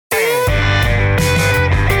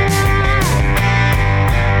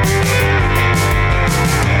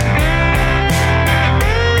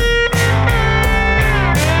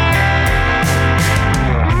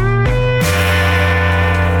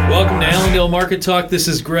Allendale Market Talk. This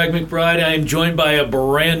is Greg McBride. I am joined by a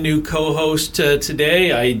brand new co-host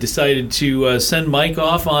today. I decided to send Mike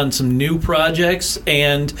off on some new projects,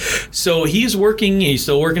 and so he's still working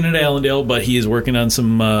at Allendale, but he is working on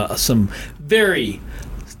some very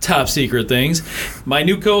top secret things. My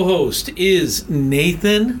new co-host is Nate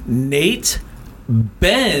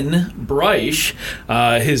Ben Breisch.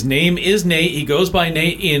 His name is Nate. He goes by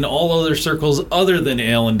Nate in all other circles other than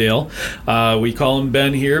Allendale. We call him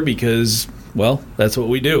Ben here because, well, that's what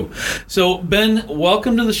we do. So, Ben,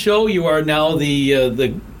 welcome to the show. You are now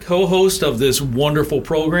the co-host of this wonderful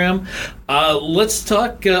program. Let's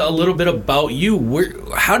talk a little bit about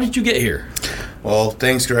you. How did you get here? Well,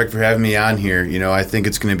 thanks, Greg, for having me on here. You know, I think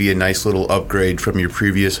it's going to be a nice little upgrade from your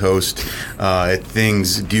previous host.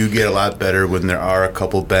 Things do get a lot better when there are a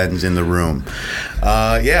couple Bens in the room. So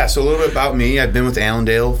a little bit about me. I've been with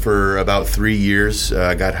Allendale for about 3 years.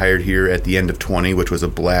 I got hired here at the end of 20, which was a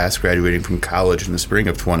blast, graduating from college in the spring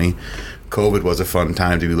of 20. COVID was a fun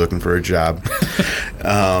time to be looking for a job.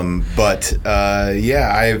 I've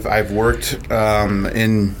worked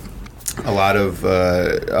in a lot of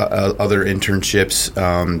other internships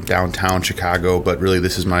downtown Chicago, but really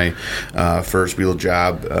this is my first real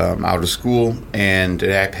job out of school, and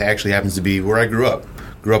it actually happens to be where I grew up.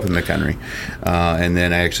 Grew up in McHenry, and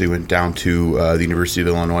then I actually went down to the University of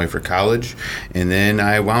Illinois for college, and then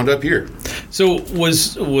I wound up here. So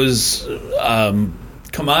was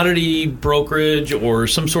commodity brokerage or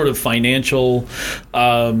some sort of financial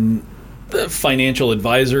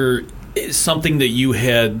advisor is something that you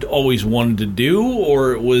had always wanted to do,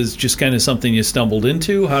 or it was just kind of something you stumbled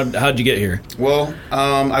into? How'd you get here? Well,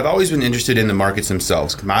 I've always been interested in the markets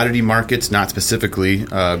themselves. Commodity markets, not specifically.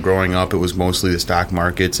 Growing up, it was mostly the stock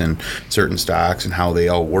markets and certain stocks and how they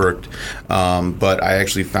all worked. But I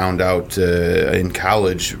actually found out in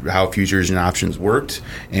college how futures and options worked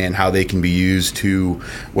and how they can be used to,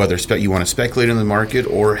 whether you want to speculate in the market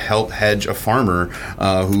or help hedge a farmer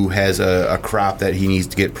who has a crop that he needs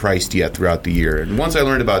to get priced throughout the year. And once I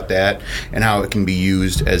learned about that and how it can be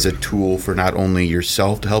used as a tool for not only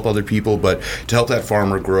yourself to help other people, but to help that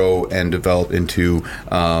farmer grow and develop into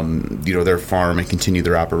their farm and continue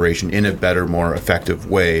their operation in a better, more effective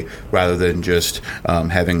way, rather than just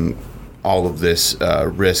having all of this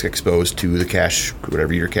risk exposed to the cash,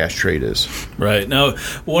 whatever your cash trade is. Right. Now,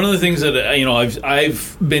 one of the things that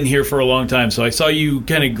I've been here for a long time, so I saw you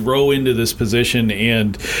kind of grow into this position,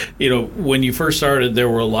 and when you first started, there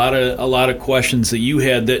were a lot of questions that you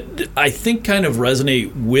had that I think kind of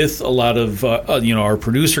resonate with a lot of our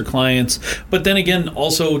producer clients, but then again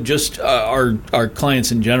also just our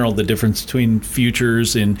clients in general. The difference between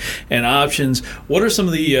futures and options. What are some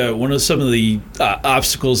of the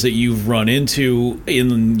obstacles that you've run into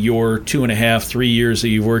in your 2.5-3 years that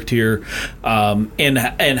you've worked here, and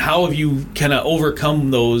how have you kind of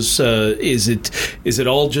overcome those? Is it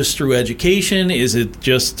all just through education? Is it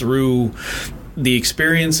just through the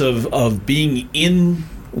experience of being in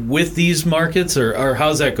with these markets, or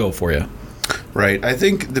how's that go for you? Right. I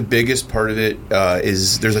think the biggest part of it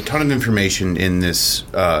is there's a ton of information in this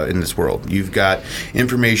world. You've got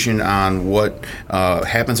information on what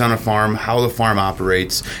happens on a farm, how the farm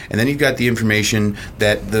operates, and then you've got the information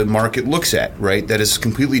that the market looks at, right? That is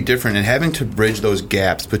completely different, and having to bridge those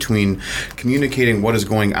gaps between communicating what is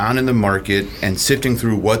going on in the market and sifting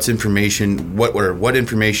through what information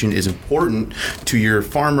is important to your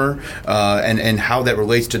farmer, and how that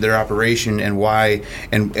relates to their operation and why,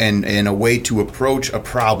 and a way to approach a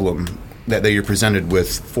problem that you're presented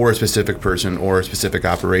with for a specific person or a specific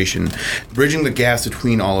operation. Bridging the gaps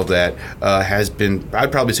between all of that has been,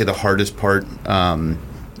 I'd probably say, the hardest part,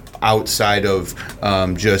 outside of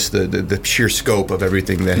just the sheer scope of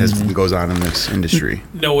everything that goes on in this industry.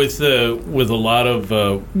 No, with a lot of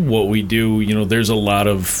what we do, there's a lot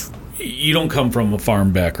of. You don't come from a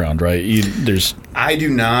farm background, right? I do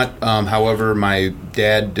not. However, my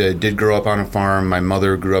dad did grow up on a farm. My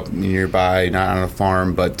mother grew up nearby, not on a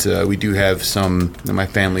farm, but we do have some. My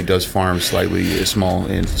family does farm slightly small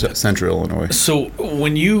in central Illinois. So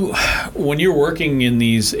when you're working in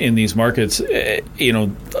these markets, a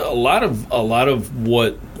lot of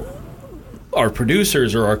what our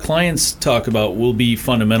producers or our clients talk about will be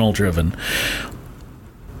fundamental driven.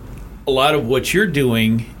 A lot of what you're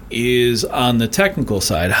doing is on the technical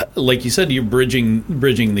side. Like you said, you're bridging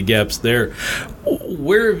the gaps there.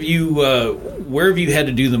 Where have you had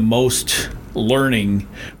to do the most learning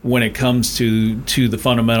when it comes to the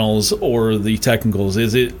fundamentals or the technicals?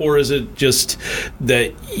 Is it just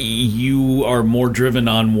that you are more driven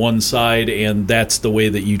on one side and that's the way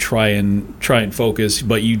that you try and focus,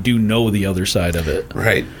 but you do know the other side of it?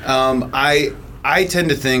 Right. I tend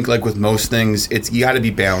to think, like with most things, you got to be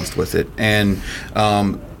balanced with it, and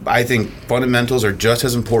I think fundamentals are just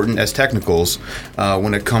as important as technicals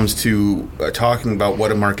when it comes to talking about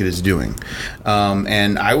what a market is doing.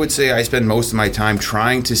 And I would say I spend most of my time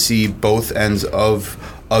trying to see both ends of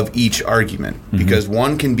each argument, because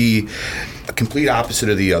one can be a complete opposite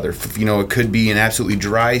of the other. It could be an absolutely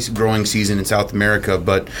dry growing season in South America,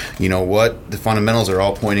 but you know what? The fundamentals are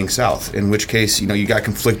all pointing south, in which case, you got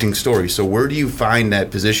conflicting stories. So where do you find that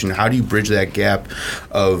position? How do you bridge that gap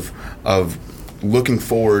of looking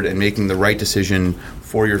forward and making the right decision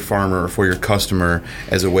for your farmer or for your customer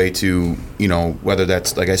as a way to, whether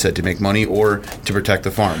that's, like I said, to make money or to protect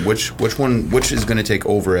the farm? Which is going to take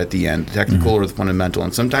over at the end, the technical or the fundamental?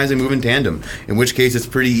 And sometimes they move in tandem, in which case it's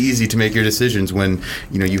pretty easy to make your decisions when,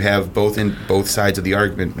 you have both sides of the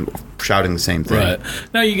argument shouting the same thing. Right.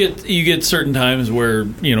 Now you get certain times where,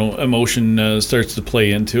 emotion starts to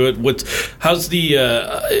play into it. What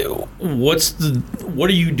are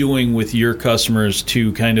you doing with your customers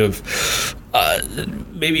to kind of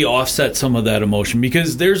maybe offset some of that emotion?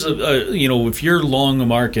 Because there's if you're long a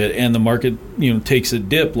market and the market takes a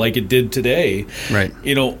dip like it did today, right?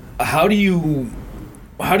 How do you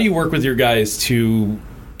work with your guys to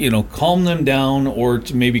calm them down, or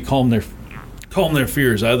to maybe calm their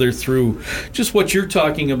fears, either through just what you're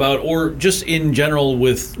talking about or just in general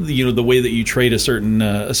with the way that you trade a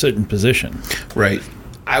certain position? Right.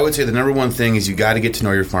 I would say the number one thing is you got to get to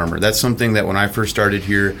know your farmer. That's something that when I first started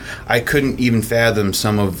here, I couldn't even fathom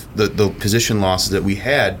some of the position losses that we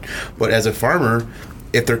had. But as a farmer,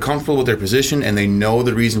 if they're comfortable with their position and they know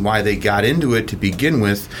the reason why they got into it to begin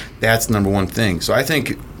with, that's the number one thing. So I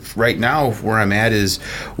think right now where I'm at is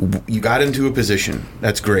you got into a position.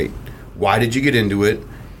 That's great. Why did you get into it?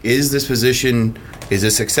 Is this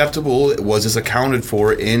acceptable? Was this accounted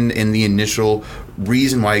for in the initial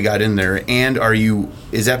reason why you got in there? And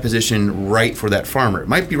is that position right for that farmer? It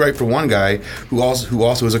might be right for one guy who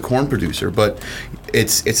also is a corn producer, but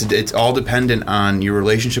it's all dependent on your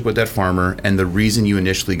relationship with that farmer and the reason you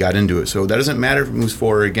initially got into it. So that doesn't matter if it moves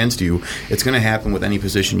for or against you. It's going to happen with any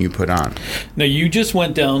position you put on. Now, you just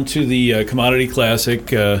went down to the Commodity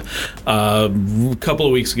Classic a couple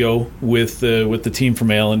of weeks ago with the team from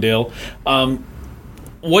Allendale.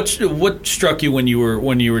 What struck you when you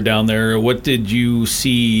were down there? What did you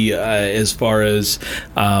see as far as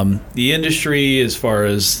the industry, as far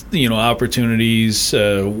as opportunities,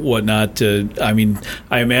 whatnot?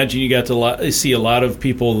 I imagine you got to see a lot of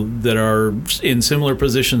people that are in similar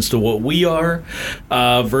positions to what we are,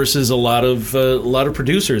 versus a lot of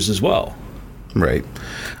producers as well. Right.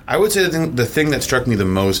 I would say the thing that struck me the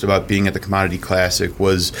most about being at the Commodity Classic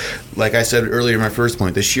was, like I said earlier in my first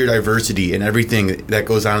point, the sheer diversity and everything that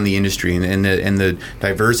goes on in the industry, and the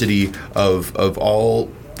diversity of all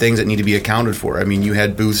things that need to be accounted for. I mean, you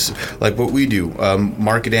had booths like what we do,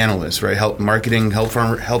 market analysts, right? Helping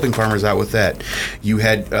farmers out with that. You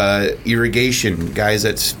had irrigation guys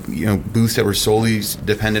that's booths that were solely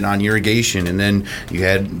dependent on irrigation, and then you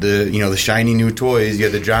had the shiny new toys. You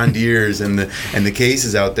had the John Deeres and the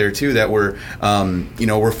cases out there too that were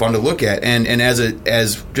were fun to look at. And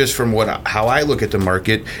as just from how I look at the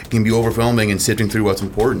market, it can be overwhelming and sifting through what's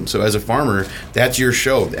important. So as a farmer, that's your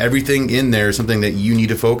show. Everything in there is something that you need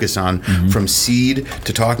to focus on, from seed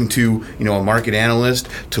to talking to a market analyst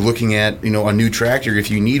to looking at a new tractor if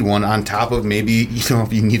you need one, on top of maybe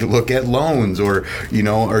if you need to look at loans or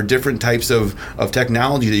different types of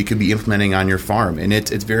technology that you could be implementing on your farm. And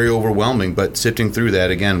it's very overwhelming, but sifting through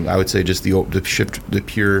that, again, I would say just the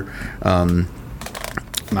pure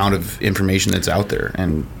amount of information that's out there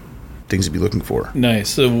and things to be looking for. Nice.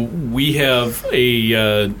 So we have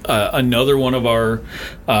another one of our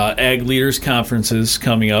Ag Leaders conferences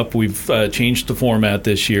coming up. We've changed the format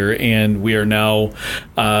this year, and we are now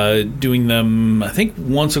doing them, I think,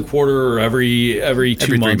 once a quarter or every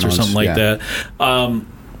 2 months or something like that.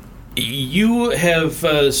 You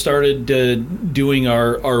have started doing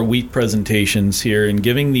our wheat presentations here and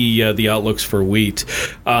giving the outlooks for wheat.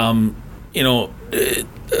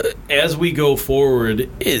 As we go forward,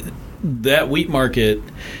 that wheat market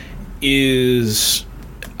is,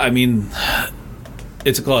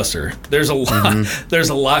 it's a cluster. There's a lot. There's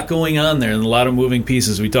a lot going on there, and a lot of moving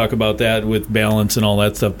pieces. We talk about that with balance and all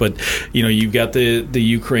that stuff. But you've got the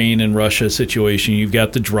Ukraine and Russia situation. You've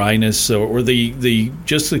got the dryness, or the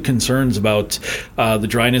concerns about the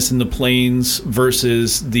dryness in the plains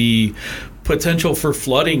versus the potential for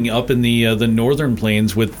flooding up in the northern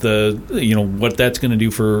plains with what that's going to do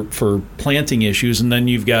for planting issues. And then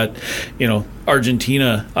you've got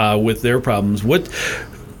Argentina with their problems.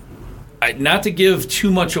 not to give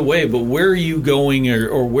too much away, but where are you going,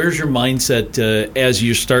 or where's your mindset as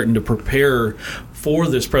you're starting to prepare for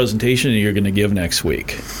this presentation that you're going to give next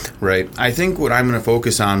week? Right. I think what I'm going to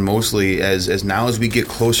focus on mostly as now as we get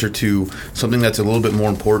closer to something that's a little bit more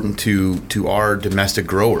important to our domestic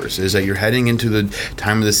growers is that you're heading into the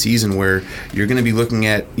time of the season where you're going to be looking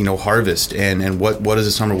at, harvest and what is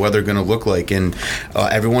the summer weather going to look like. And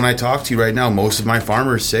everyone I talk to right now, most of my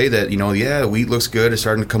farmers say that, wheat looks good. It's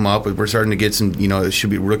starting to come up. We're starting to get some,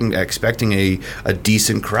 expecting a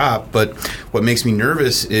decent crop. But what makes me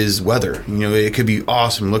nervous is weather. It could be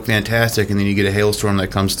awesome, look fantastic, and then you get a hailstorm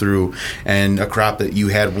that comes through, and a crop that you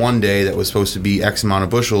had one day that was supposed to be X amount of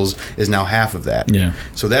bushels is now half of that. Yeah.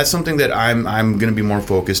 So that's something that I'm going to be more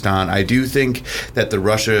focused on. I do think that the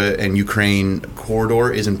Russia and Ukraine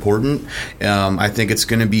corridor is important. I think it's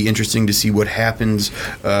going to be interesting to see what happens,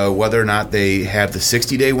 whether or not they have the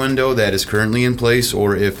 60-day window that is currently in place,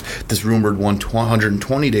 or if this rumored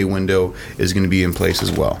 120-day window is going to be in place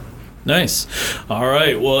as well. Nice. All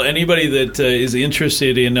right. Well, anybody that is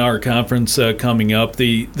interested in our conference coming up,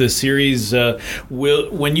 the series will,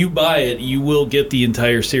 when you buy it, you will get the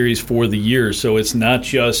entire series for the year. So it's not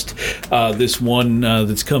just this one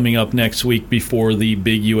that's coming up next week before the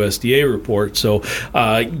big USDA report. So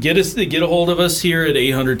get a hold of us here at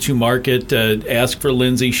 802 Market. Ask for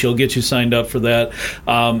Lindsay; she'll get you signed up for that.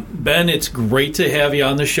 Ben, it's great to have you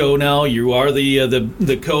on the show. Now you are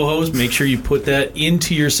the co-host. Make sure you put that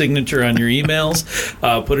into your signature on your emails,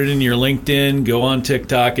 put it in your LinkedIn, go on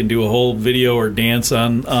TikTok and do a whole video or dance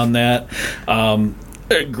on that.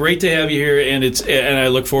 Great to have you here, and I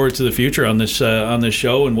look forward to the future on this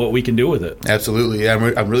show and what we can do with it. Absolutely,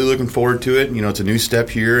 yeah, I'm really looking forward to it. It's a new step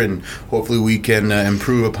here, and hopefully we can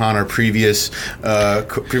improve upon our previous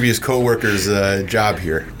coworkers' job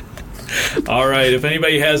here. All right. If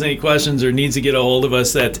anybody has any questions or needs to get a hold of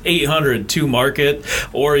us, that's 802 Market,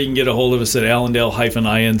 or you can get a hold of us at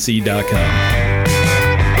allendale-inc.com.